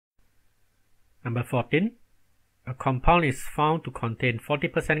Number 14. A compound is found to contain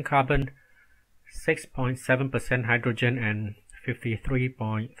 40% carbon, 6.7% hydrogen, and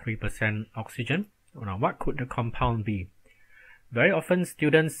 53.3% oxygen. Now, what could the compound be? Very often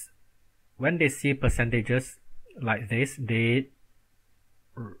students, when they see percentages like this, they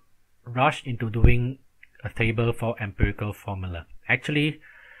rush into doing a table for empirical formula. Actually,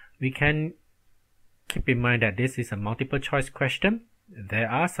 we can keep in mind that this is a multiple choice question. There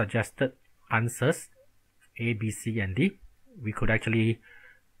are suggested answers A, B, C, and D. We could actually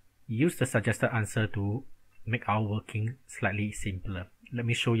use the suggested answer to make our working slightly simpler. Let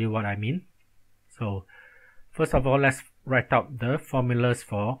me show you what I mean. So first of all, let's write out the formulas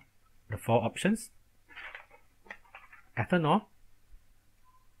for the four options. Ethanol,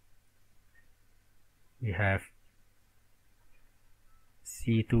 we have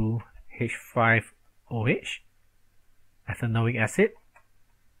C2H5OH, ethanoic acid,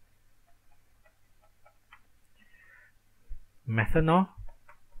 methanol,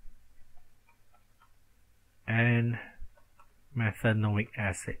 and methanoic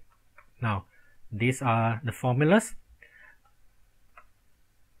acid. Now, these are the formulas.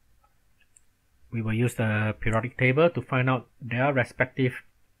 We will use the periodic table to find out their respective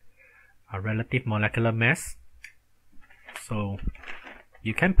relative molecular mass. So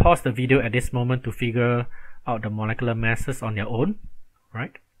you can pause the video at this moment to figure out the molecular masses on your own,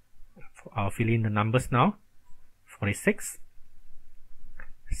 right? I'll fill in the numbers now. 46,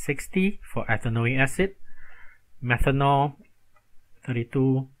 60 for ethanoic acid, methanol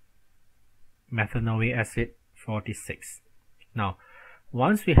 32, methanoic acid 46. Now,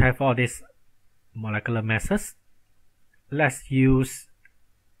 once we have all these molecular masses, let's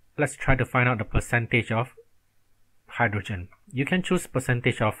try to find out the percentage of hydrogen. You can choose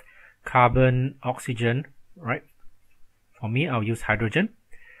percentage of carbon, oxygen, right? For me, I'll use hydrogen.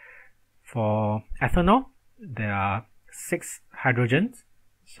 For ethanol, there are 6 hydrogens,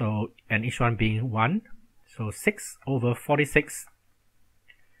 so, and each one being 1, so 6 over 46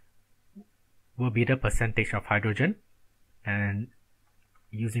 will be the percentage of hydrogen, and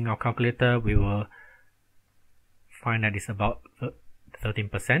using our calculator we will find that it's about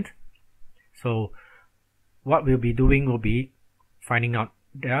 13%. So what we'll be doing will be finding out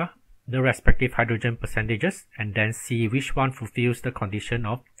the respective hydrogen percentages and then see which one fulfills the condition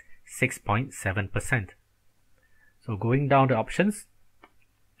of 6.7%. So going down the options,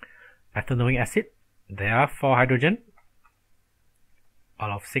 ethanoic acid, there are 4 hydrogen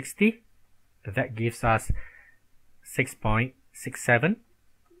out of 60. That gives us 6.67,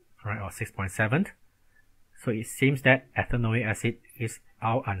 right, or 6.7. So it seems that ethanoic acid is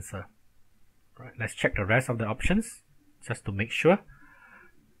our answer. Right, let's check the rest of the options just to make sure.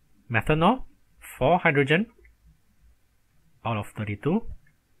 Methanol, 4 hydrogen out of 32.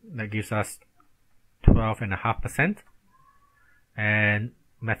 That gives us 12.5%. And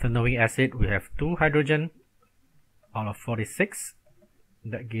methanoic acid, we have 2 hydrogen out of 46.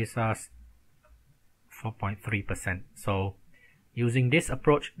 That gives us 4.3%. So using this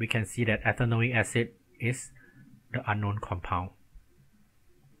approach, we can see that ethanoic acid is the unknown compound.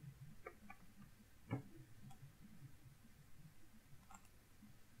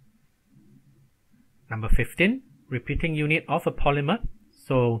 Number 15, repeating unit of a polymer.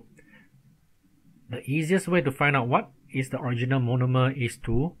 So the easiest way to find out what is the original monomer is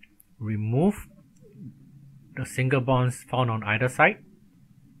to remove the single bonds found on either side.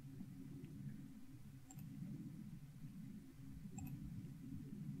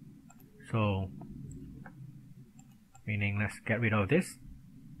 So, meaning let's get rid of this.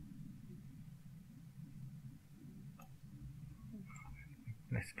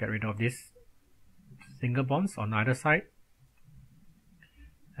 Let's get rid of this single bonds on either side.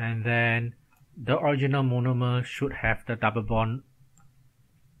 And then the original monomer should have the double bond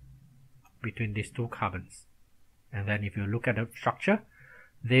between these 2 carbons. And then if you look at the structure,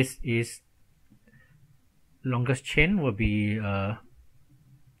 this is longest chain will be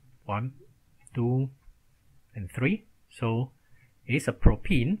 1, 2, and 3. So it's a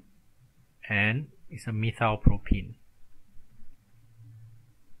propene and it's a methyl propene.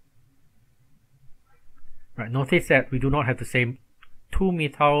 Right, notice that we do not have to say 2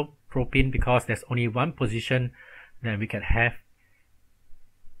 methyl propene because there's only one position that we can have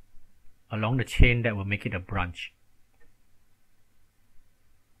along the chain that will make it a branch.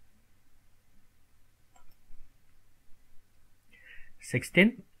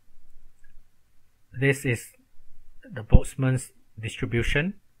 (16) This is the Boltzmann's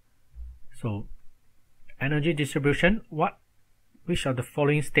distribution. So energy distribution, which of the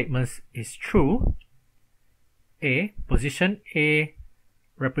following statements is true? A, position A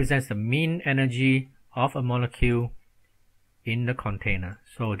represents the mean energy of a molecule in the container.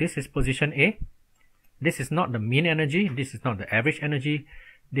 So this is position A. This is not the mean energy, this is not the average energy,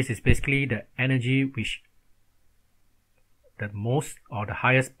 this is basically the energy which the most or the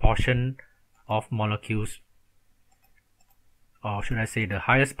highest portion of molecules, or should I say the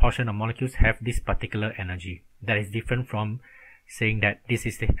highest portion of molecules have this particular energy. That is different from saying that this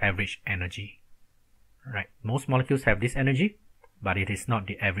is the average energy. Right? Most molecules have this energy, but it is not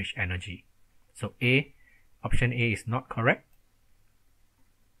the average energy. So A, option A is not correct.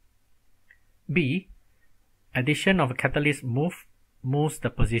 B, addition of a catalyst moves the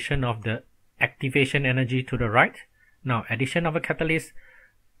position of the activation energy to the right. Now, addition of a catalyst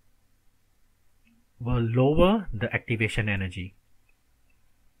will lower the activation energy.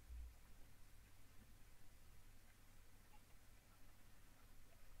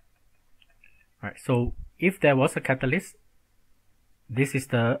 Right, so if there was a catalyst, this is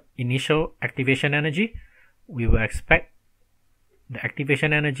the initial activation energy, we will expect the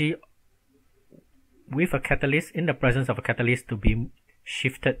activation energy with a catalyst, in the presence of a catalyst, to be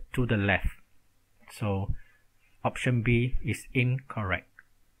shifted to the left. So option B is incorrect.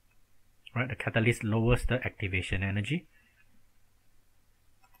 Right, the catalyst lowers the activation energy.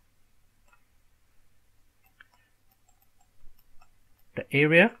 The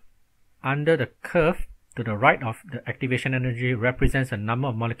area under the curve to the right of the activation energy represents a number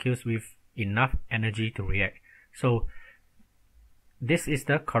of molecules with enough energy to react. So this is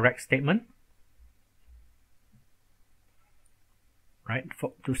the correct statement. Right,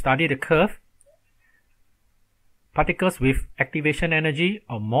 to study the curve, particles with activation energy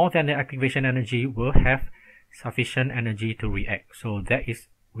or more than the activation energy will have sufficient energy to react. So that is,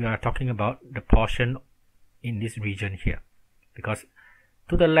 we are talking about the portion in this region here, because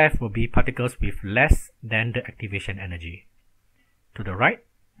to the left will be particles with less than the activation energy. To the right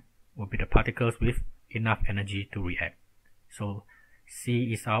will be the particles with enough energy to react. So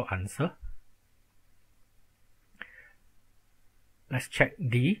C is our answer. Let's check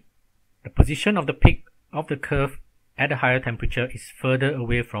D. The position of the peak of the curve at a higher temperature is further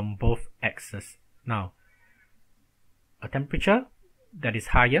away from both axes. Now, a temperature that is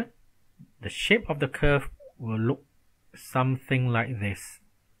higher, the shape of the curve will look something like this.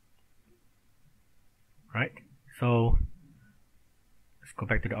 Right? So, let's go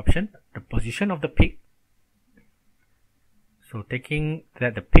back to the option. The position of the peak. So, taking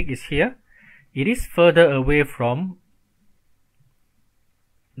that the peak is here, it is further away from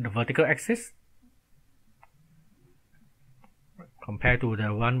the vertical axis compared to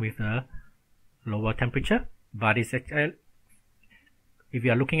the one with the lower temperature, but it's actually, if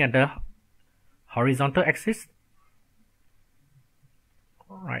you are looking at the horizontal axis,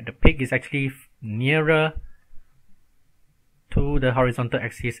 right, the peak is actually nearer to the horizontal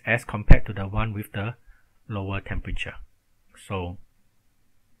axis as compared to the one with the lower temperature. So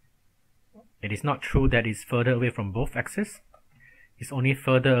it is not true that it's further away from both axes. It's only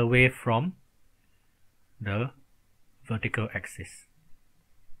further away from the vertical axis.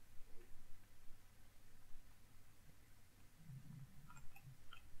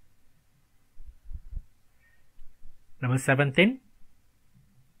 Number 17,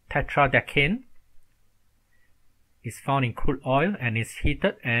 tetradecane is found in crude oil and is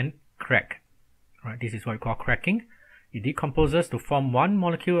heated and cracked. Right, this is what we call cracking. It decomposes to form one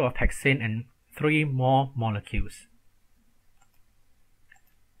molecule of hexane and 3 more molecules.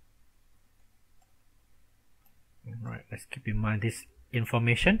 Right, let's keep in mind this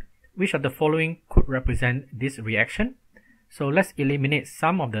information. Which of the following could represent this reaction? So let's eliminate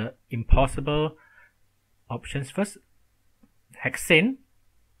some of the impossible options first. Hexane.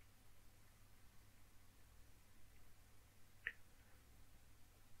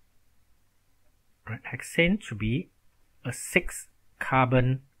 Right, hexane should be a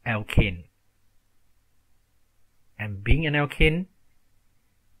 6-carbon alkane. And being an alkane,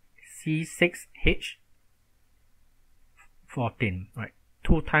 C6H14, right?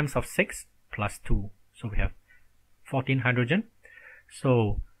 2 times of 6 plus 2. So we have 14 hydrogen.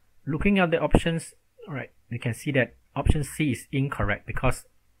 So looking at the options, right, we can see that option C is incorrect because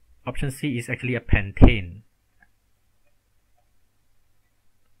option C is actually a pentane.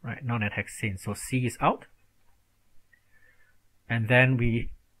 Right, not a hexane. So C is out. And then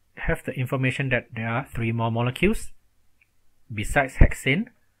we have the information that there are 3 more molecules besides hexane.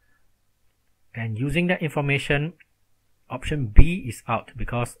 And using that information, option B is out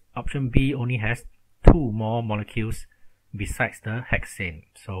because option B only has 2 more molecules besides the hexane.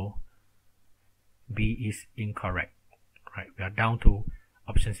 So B is incorrect. Right, we are down to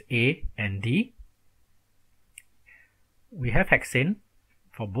options A and D. We have hexane.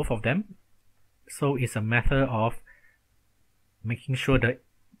 for both of them. So it's a matter of making sure the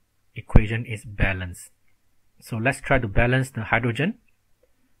equation is balanced. So let's try to balance the hydrogen.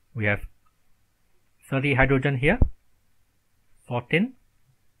 We have 30 hydrogen here, 14,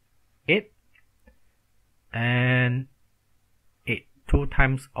 8, and 8, 2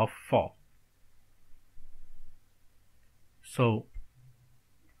 times of 4. So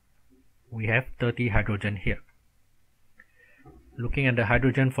we have 30 hydrogen here. Looking at the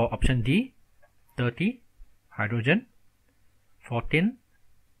hydrogen for option D, 30 hydrogen, 14,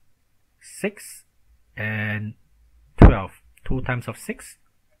 6, and 12. 2 times of 6,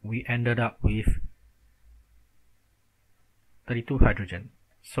 we ended up with 32 hydrogen.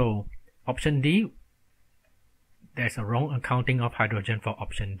 So option D, there's a wrong accounting of hydrogen for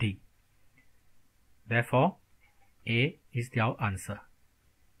option D. Therefore, A is our answer.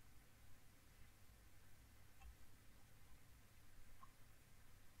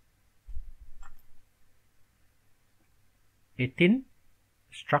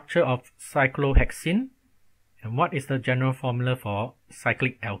 Structure of cyclohexene. And what is the general formula for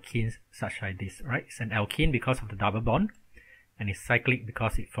cyclic alkenes such like this, right? It's an alkene because of the double bond, and it's cyclic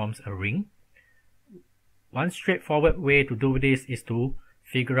because it forms a ring. One straightforward way to do this is to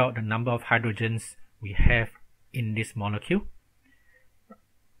figure out the number of hydrogens we have in this molecule.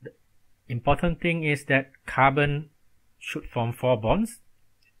 The important thing is that carbon should form 4 bonds.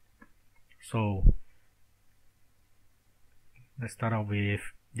 So let's start off with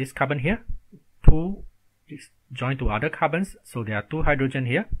this carbon here. 2 is joined to other carbons, so there are 2 hydrogen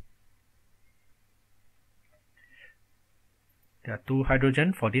here. There are 2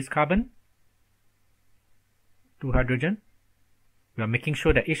 hydrogen for this carbon. 2 hydrogen. We are making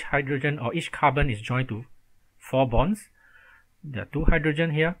sure that each hydrogen or each carbon is joined to 4 bonds. There are 2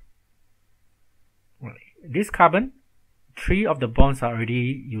 hydrogen here. This carbon, 3 of the bonds are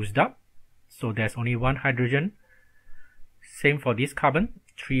already used up, so there's only 1 hydrogen. Same for this carbon,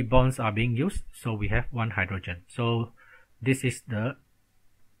 3 bonds are being used, so we have 1 hydrogen. So this is the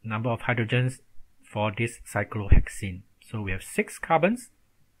number of hydrogens for this cyclohexene. So we have 6 carbons,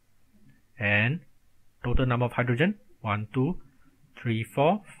 and total number of hydrogen 1, 2, 3,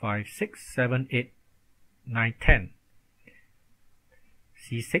 4, 5, 6, 7, 8, 9, 10.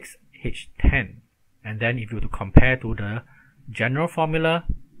 C6H10. And then if you were to compare to the general formula,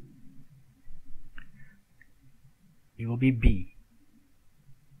 it will be B.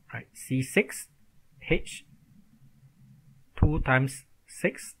 Right, C6H 2 times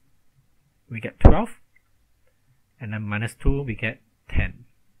 6, we get 12, and then minus 2, we get 10.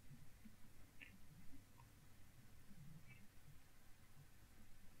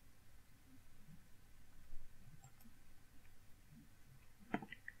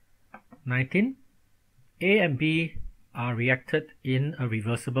 A and B are reacted in a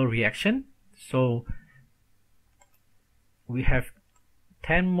reversible reaction. So we have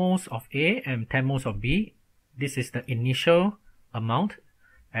 10 moles of A and 10 moles of B. This is the initial amount,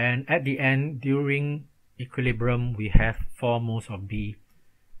 and at the end, during equilibrium, we have 4 moles of B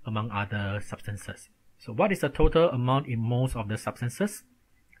among other substances. So what is the total amount in moles of the substances?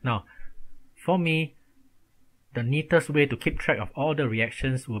 Now, for me, the neatest way to keep track of all the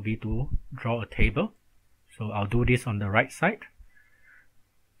reactions will be to draw a table. So I'll do this on the right side.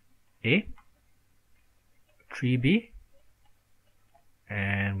 A, 3B,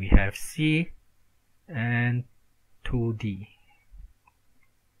 and we have C and 2D.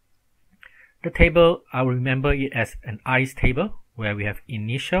 The table, I will remember it as an ICE table, where we have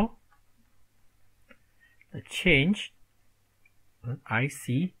initial, the change,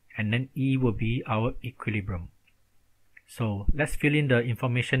 IC, and then E will be our equilibrium. So let's fill in the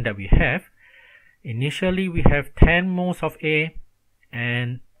information that we have. Initially, we have 10 moles of A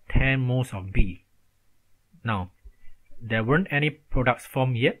and 10 moles of B. Now, there weren't any products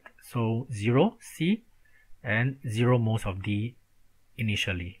formed yet, so 0 C and 0 moles of D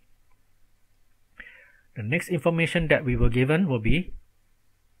initially. The next information that we were given will be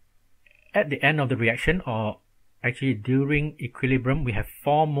at the end of the reaction, or actually during equilibrium, we have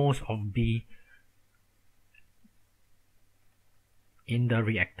 4 moles of B in the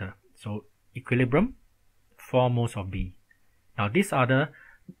reactor. So equilibrium, 4 moles of B. Now this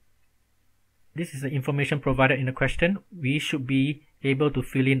is the information provided in the question. We should be able to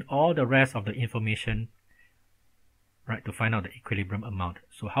fill in all the rest of the information, right, to find out the equilibrium amount.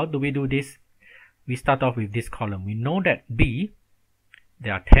 So how do we do this? We start off with this column. We know that B,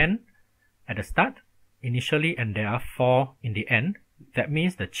 there are 10 at the start initially, and there are 4 in the end. That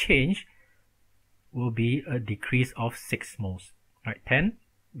means the change will be a decrease of 6 moles. Right, 10,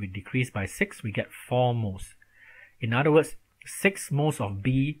 we decrease by 6, we get 4 moles. In other words, 6 moles of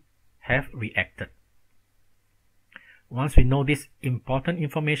B have reacted. Once we know this important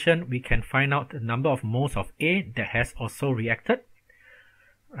information, we can find out the number of moles of A that has also reacted.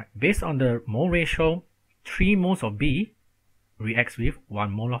 Right. Based on the mole ratio, 3 moles of B reacts with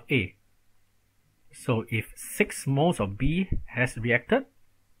 1 mole of A. So if 6 moles of B has reacted,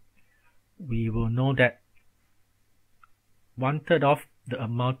 we will know that 1/3 of the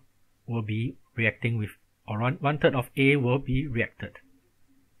amount will be reacting with, or 1/3 of A will be reacted.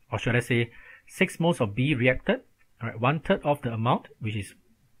 Or should I say 6 moles of B reacted, right, 1/3 of the amount, which is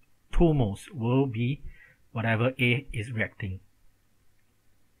 2 moles, will be whatever A is reacting.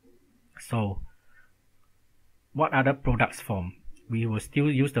 So what other products form? We will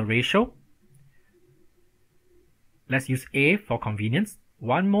still use the ratio. Let's use A for convenience.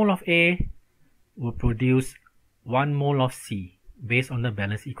 1 mole of A will produce 1 mole of C based on the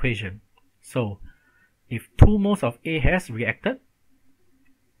balance equation. So if 2 moles of A has reacted,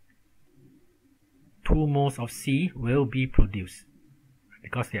 2 moles of C will be produced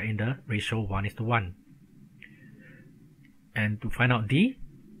because they are in the ratio 1:1. And to find out D,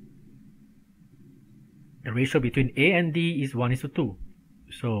 the ratio between A and D is 1:2.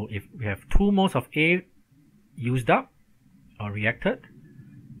 So if we have 2 moles of A used up or reacted,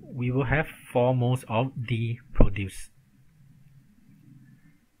 we will have 4 moles of D produced.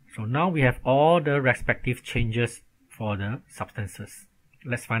 So now we have all the respective changes for the substances.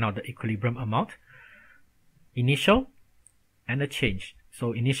 Let's find out the equilibrium amount, initial, and the change.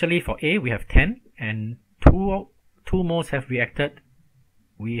 So initially for A we have 10 and 2 moles have reacted.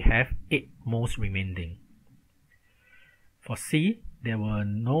 We have 8 moles remaining. For C, there were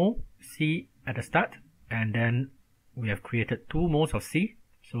no C at the start, and then we have created 2 moles of C.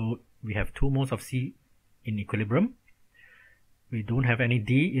 So we have 2 moles of C in equilibrium. We don't have any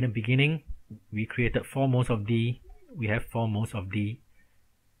D in the beginning. We created 4 moles of D. We have 4 moles of D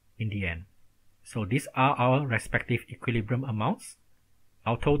in the end. So these are our respective equilibrium amounts.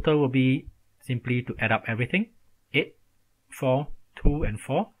 Our total will be simply to add up everything. 8, 4, 2, and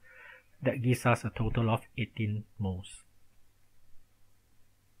 4. That gives us a total of 18 moles.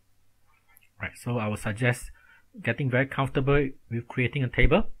 Right, so I would suggest getting very comfortable with creating a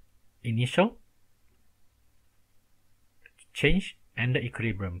table, initial, change, and the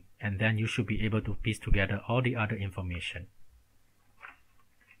equilibrium, and then you should be able to piece together all the other information.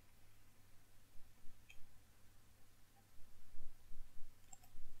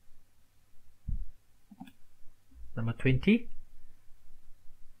 Number 20.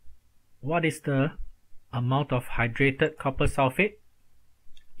 What is the amount of hydrated copper sulfate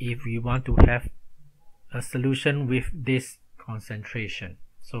if we want to have a solution with this concentration?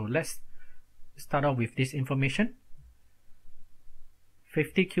 So let's start off with this information.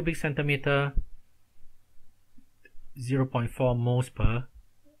 50 cubic centimeter, 0.4 moles per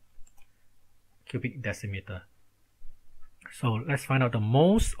cubic decimeter. So let's find out the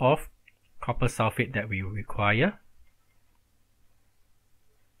moles of copper sulfate that we require.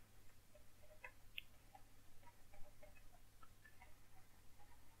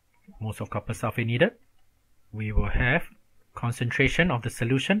 Moles of copper sulfate needed. We will have concentration of the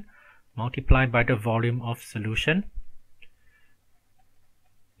solution multiplied by the volume of solution,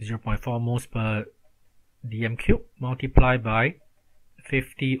 0.4 moles per dm cube multiplied by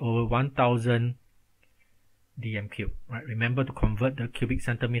 50 over 1000 dm cube. Right, remember to convert the cubic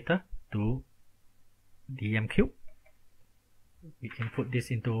centimeter to dm cube. We can put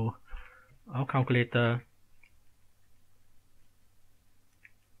this into our calculator.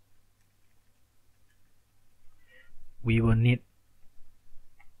 We will need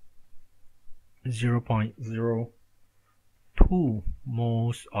 0.02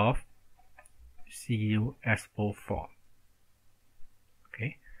 moles of CuSO4.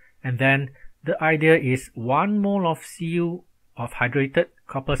 Okay, and then the idea is 1 mole of Cu of hydrated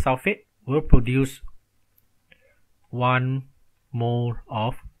copper sulfate will produce 1 mole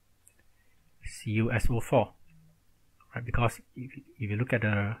of CuSO4. Right, because if you look at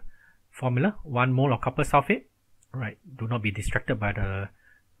the formula, 1 mole of copper sulfate, right, do not be distracted by the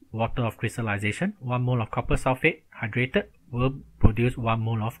water of crystallization. 1 mole of copper sulfate hydrated will produce 1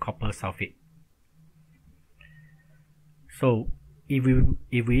 mole of copper sulfate. So if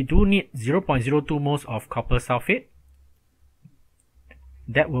we do need 0.02 moles of copper sulfate,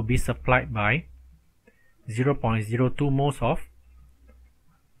 that will be supplied by 0.02 moles of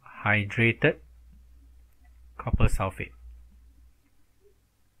hydrated copper sulfate.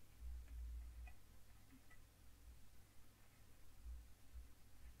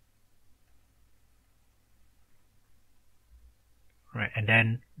 Right, and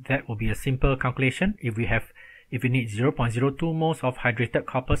then that will be a simple calculation. If we have If we need 0.02 moles of hydrated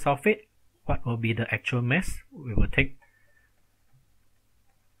copper sulfate, what will be the actual mass? We will take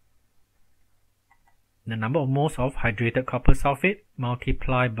the number of moles of hydrated copper sulfate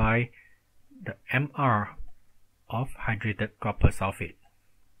multiplied by the MR of hydrated copper sulfate.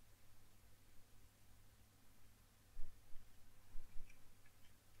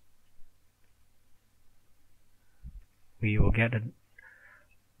 We will get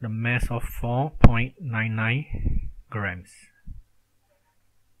the mass of 4.99 grams.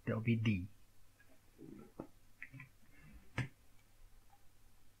 That will be D.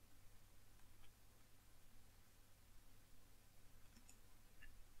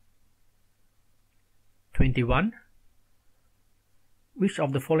 Which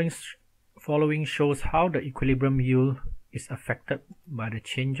of the following shows how the equilibrium yield is affected by the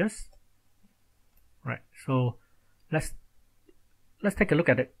changes? Right, so let's take a look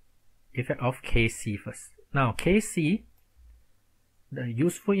at the effect of Kc first. Now Kc, the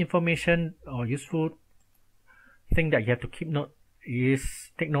useful information or useful thing that you have to take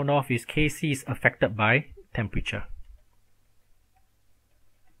note of is Kc is affected by temperature,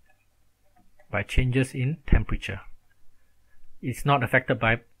 by changes in temperature. It's not affected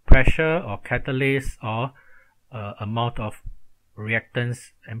by pressure or catalyst or amount of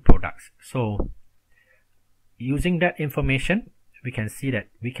reactants and products. So using that information, we can see that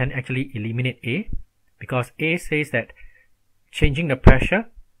we can actually eliminate A, because A says that changing the pressure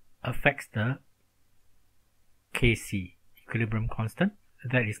affects the Kc, equilibrium constant.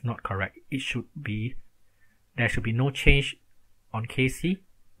 That is not correct. There should be no change on Kc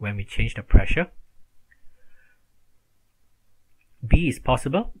when we change the pressure. B is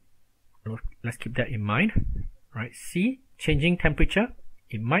possible. Let's keep that in mind. Right. C, changing temperature,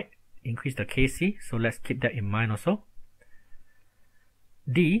 it might increase the Kc, so let's keep that in mind also.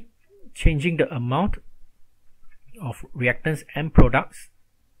 D, changing the amount of reactants and products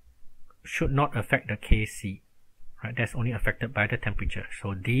should not affect the Kc. Right, that's only affected by the temperature.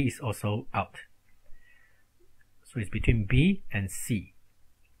 So D is also out. So it's between B and C.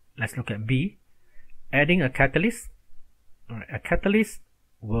 Let's look at B. Adding a catalyst. Right, a catalyst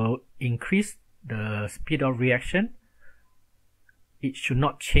will increase the speed of reaction. It should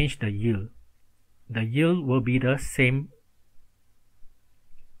not change the yield. The yield will be the same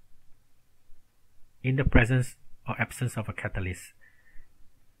in the presence or absence of a catalyst.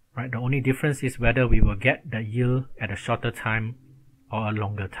 Right, the only difference is whether we will get the yield at a shorter time or a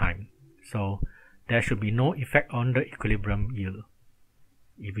longer time. So there should be no effect on the equilibrium yield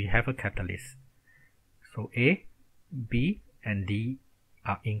if we have a catalyst. So A, B, and D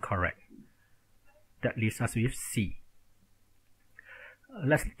are incorrect. That leaves us with C.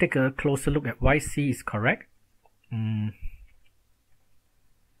 Let's take a closer look at why C is correct.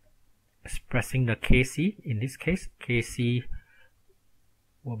 Expressing the Kc, in this case, Kc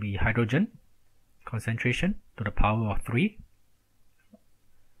will be hydrogen concentration to the power of 3,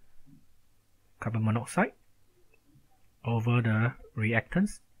 carbon monoxide over the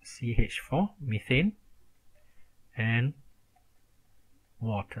reactants CH4, methane, and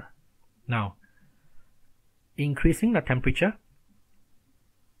water. Now, increasing the temperature,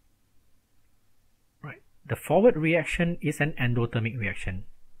 right? The forward reaction is an endothermic reaction.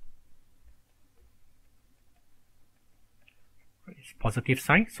 It's positive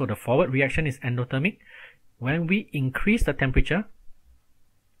sign, so the forward reaction is endothermic. When we increase the temperature,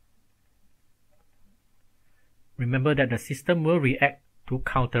 remember that the system will react to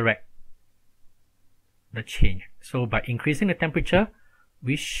counteract the change. So by increasing the temperature,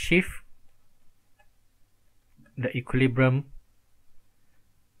 we shift the equilibrium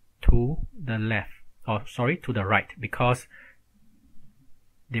to the left, or sorry, to the right, because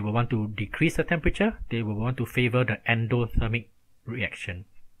they will want to decrease the temperature. They will want to favor the endothermic reaction.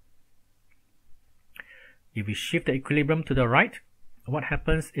 If we shift the equilibrium to the right, what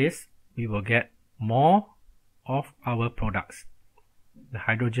happens is we will get more of our products. The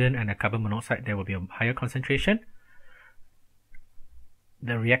hydrogen and the carbon monoxide, there will be a higher concentration.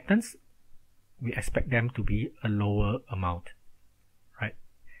 The reactants, we expect them to be a lower amount, right?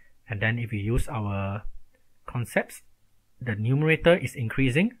 And then if we use our concepts, the numerator is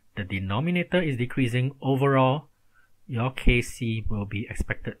increasing, the denominator is decreasing. Overall, your Kc will be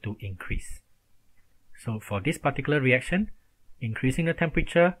expected to increase. So for this particular reaction, increasing the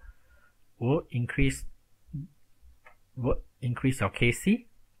temperature will increase your Kc.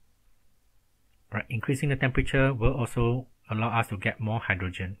 Right? Increasing the temperature will also allow us to get more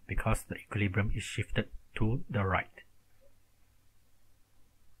hydrogen because the equilibrium is shifted to the right.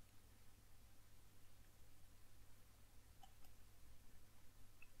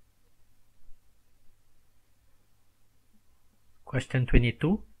 Question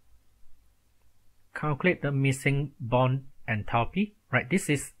 22. Calculate the missing bond enthalpy. Right, this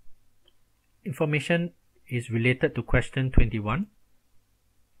is information is related to question 21.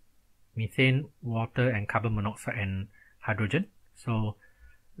 Methane, water, and carbon monoxide and hydrogen. So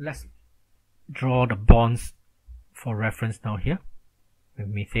let's draw the bonds for reference now here. With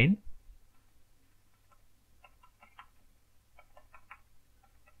methane,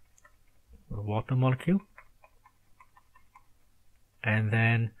 the water molecule, and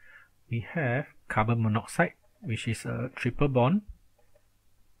then we have carbon monoxide, which is a triple bond,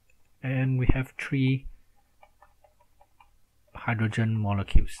 and we have 3 hydrogen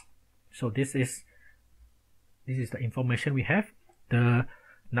molecules. So this is the information we have. The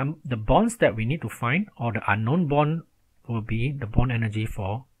bonds that we need to find, or the unknown bond, will be the bond energy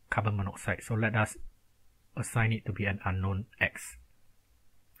for carbon monoxide. So let us assign it to be an unknown X.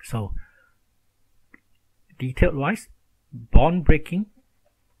 So detailed wise, bond breaking,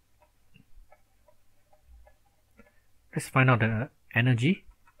 let's find out the energy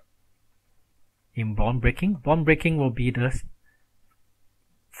in bond breaking. Bond breaking will be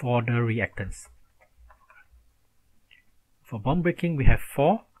for the reactants. For bond breaking, we have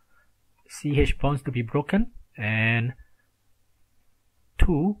 4 CH bonds to be broken and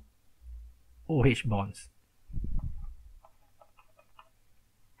 2 OH bonds.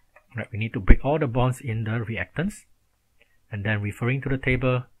 Right, we need to break all the bonds in the reactants, and then referring to the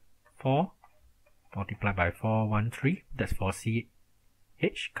table, 4 multiplied by 413, that's for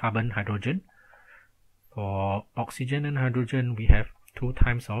CH, carbon, hydrogen. For oxygen and hydrogen, we have 2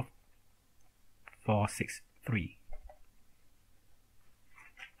 times of 463.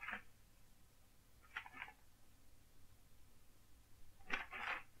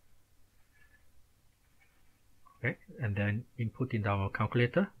 Okay, and then input in our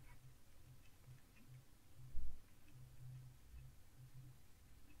calculator.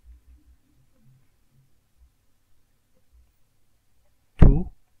 Two,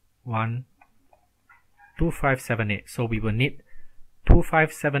 2578. So we will need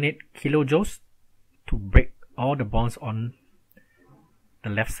 2578 kilojoules to break all the bonds on the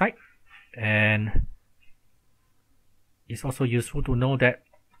left side. And it's also useful to know that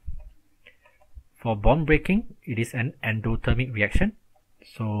for bond breaking, it is an endothermic reaction.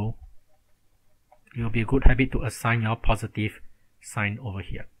 So it will be a good habit to assign your positive sign over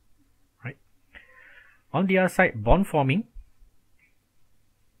here. Right. On the other side, bond forming.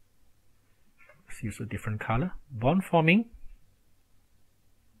 Let's use a different color. Bond forming,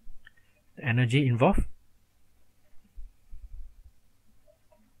 the energy involved.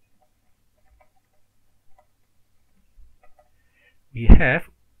 We have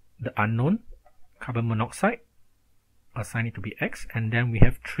the unknown carbon monoxide, assign it to be X, and then we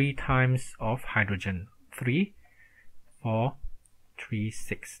have 3 times of hydrogen, 3, 4, 3,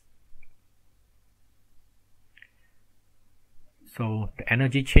 6. So the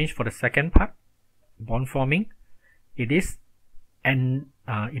energy change for the second part, bond forming, it is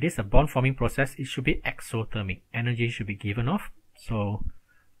a bond forming process. It should be exothermic. Energy should be given off. So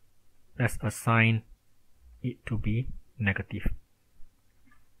let's assign it to be negative.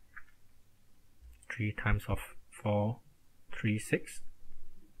 3 times of 4, 3, 6.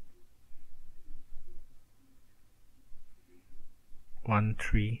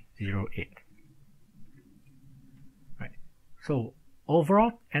 1308. Right. So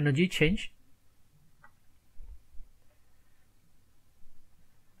overall energy change,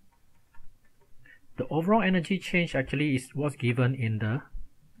 the overall energy change actually was given in the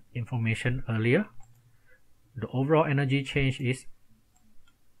information earlier. The overall energy change is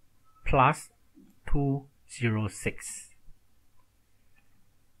plus 206.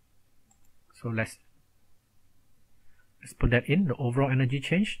 So let's put that in. The overall energy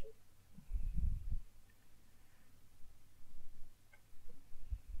change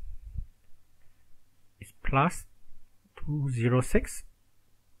is plus 206.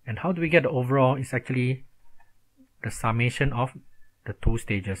 And how do we get the overall? It's actually the summation of the 2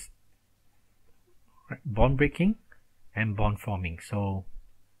 stages, right? Bond breaking and bond forming. So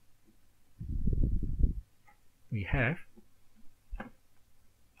we have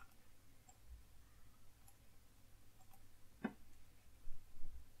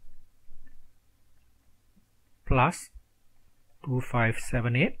plus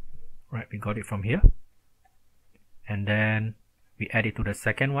 2578, right? We got it from here, and then we add it to the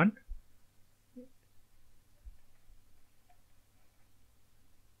second one.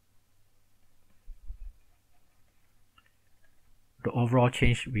 The overall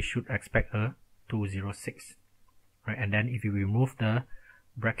change, we should expect a 206. Right, and then if you remove the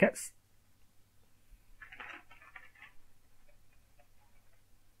brackets,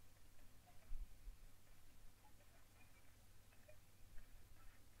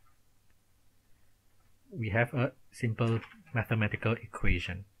 we have a simple mathematical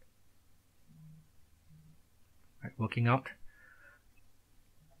equation. Right, working out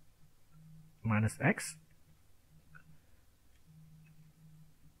minus x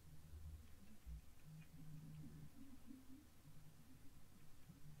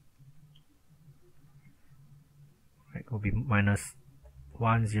will be minus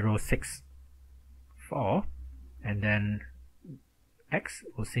 1064, and then x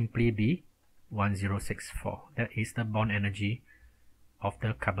will simply be 1064. That is the bond energy of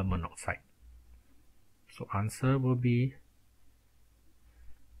the carbon monoxide. So answer will be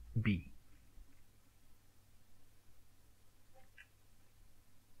B.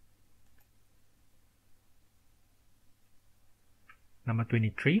 Number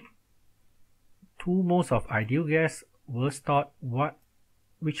 23. 2 moles of ideal gas were stored.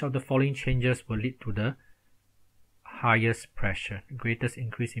 Which of the following changes will lead to the highest pressure, greatest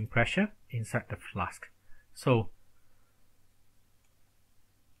increase in pressure inside the flask? So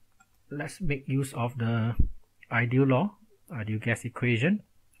let's make use of the ideal law, ideal gas equation,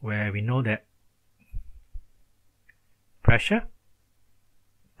 where we know that pressure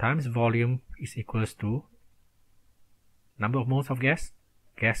times volume is equals to number of moles of gas,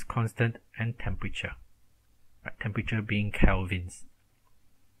 gas constant, and temperature. Right, temperature being kelvins.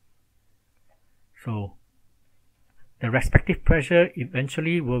 So the respective pressure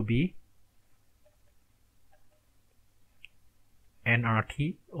eventually will be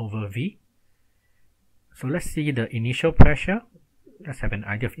nRT over V. So let's see the initial pressure. Let's have an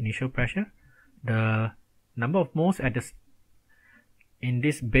idea of initial pressure. The number of moles at this in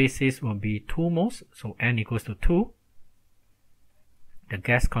this basis will be 2 moles, so n equals to 2. The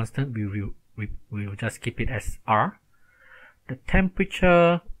gas constant, we will just keep it as R. The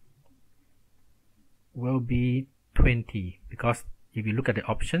temperature will be 20, because if you look at the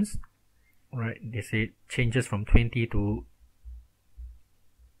options, right, they say changes from 20 to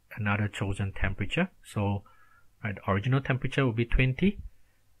another chosen temperature. So right, the original temperature will be 20.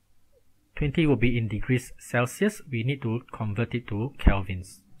 20 will be in degrees Celsius. We need to convert it to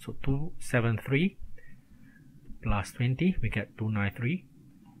kelvins. So 273 plus 20, we get 293.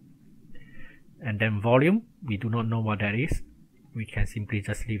 And then volume, we do not know what that is. We can simply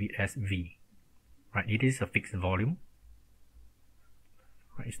just leave it as V. Right, it is a fixed volume.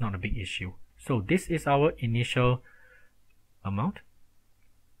 Right, it's not a big issue. So this is our initial amount.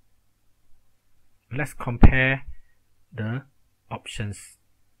 Let's compare the options.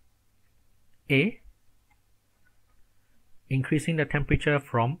 A, increasing the temperature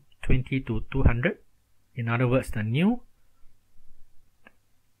from 20 to 200. In other words, the new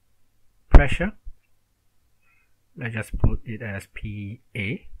pressure, let's just put it as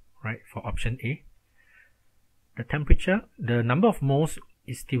PA, right, for option A. The temperature, the number of moles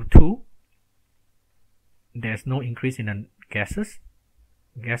is still 2. There's no increase in the gases.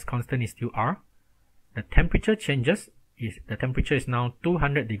 Gas constant is still R. The temperature changes. The temperature is now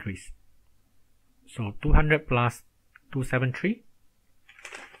 200 degrees. So 200 plus 273,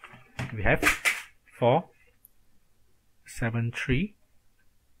 we have 473,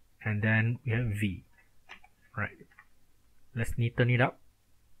 and then we have V. Right, let's neaten it up.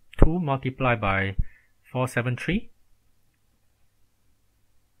 2 multiplied by 473,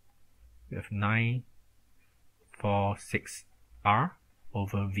 we have 946 R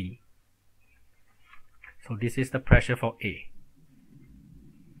over V. So this is the pressure for A.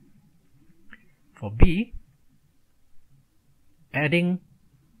 For B, adding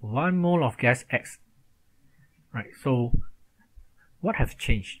 1 mole of gas X. Right, so what has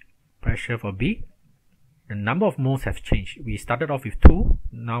changed? Pressure for B, the number of moles have changed. We started off with 2,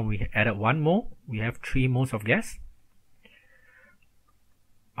 now we added 1 mole, we have 3 moles of gas.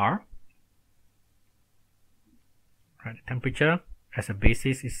 R. Right, the temperature as a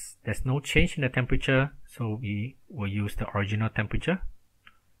basis is, there's no change in the temperature, so we will use the original temperature,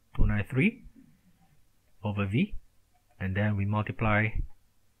 293 over V, and then we multiply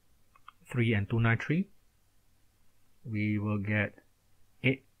 3 and 293, we will get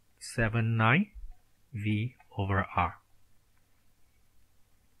 879 V over R.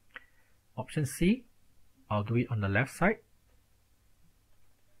 Option C, I'll do it on the left side.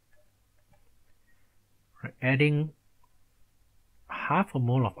 Right, adding half a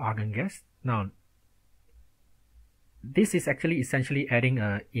mole of argon gas. Now, this is actually essentially adding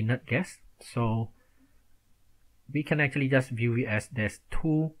an inert gas, so we can actually just view it as there's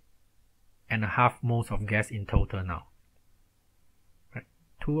 2.5 moles of gas in total now. Right,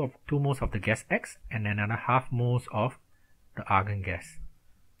 2 moles of the gas X and another half moles of the argon gas.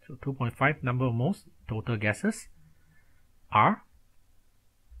 So 2.5 number of moles total gases R,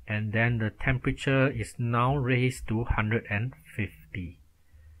 and then the temperature is now raised to 150.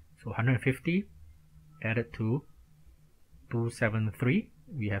 So 150 added to 273,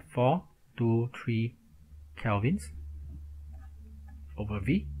 we have 423 kelvins over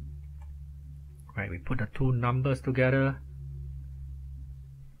V. Right, we put the two numbers together,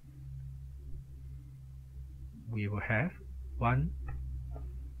 we will have one.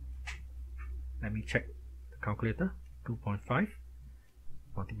 Let me check the calculator. 2.5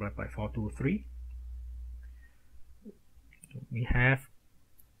 multiplied by 423. We have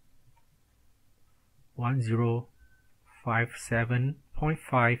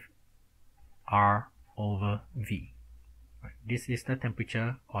 1057.5 R over V. Right. This is the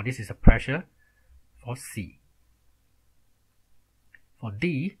temperature, or this is the pressure for C. For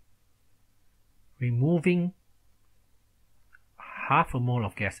D, removing half a mole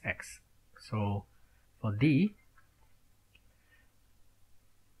of gas X. So for D,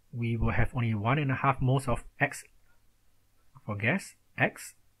 we will have only 1.5 moles of X for gas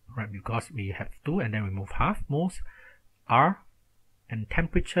X, right? Because we have 2 and then remove half moles R, and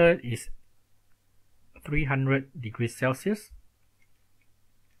temperature is 300 degrees Celsius.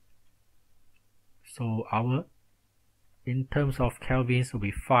 So our, in terms of kelvins, will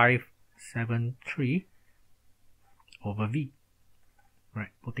be 573 over V. Right,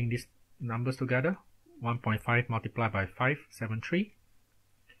 putting these numbers together, 1.5 multiplied by 573.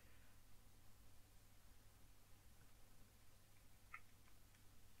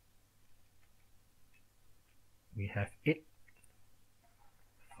 We have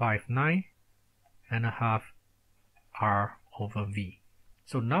 859.5 R over V.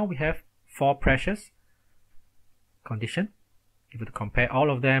 So now we have 4 pressures condition. If you compare all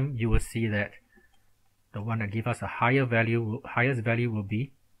of them, you will see that the one that gives us a higher value, highest value will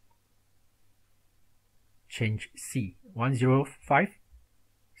be change C,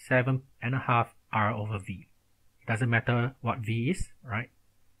 1057.5 R over V. It doesn't matter what V is, right?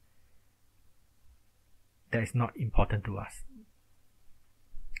 That is not important to us.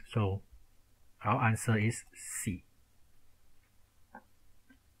 So our answer is C.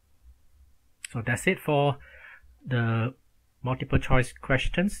 So that's it for the multiple choice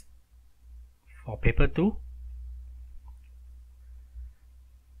questions for paper 2.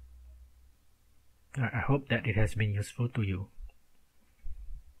 I hope that it has been useful to you.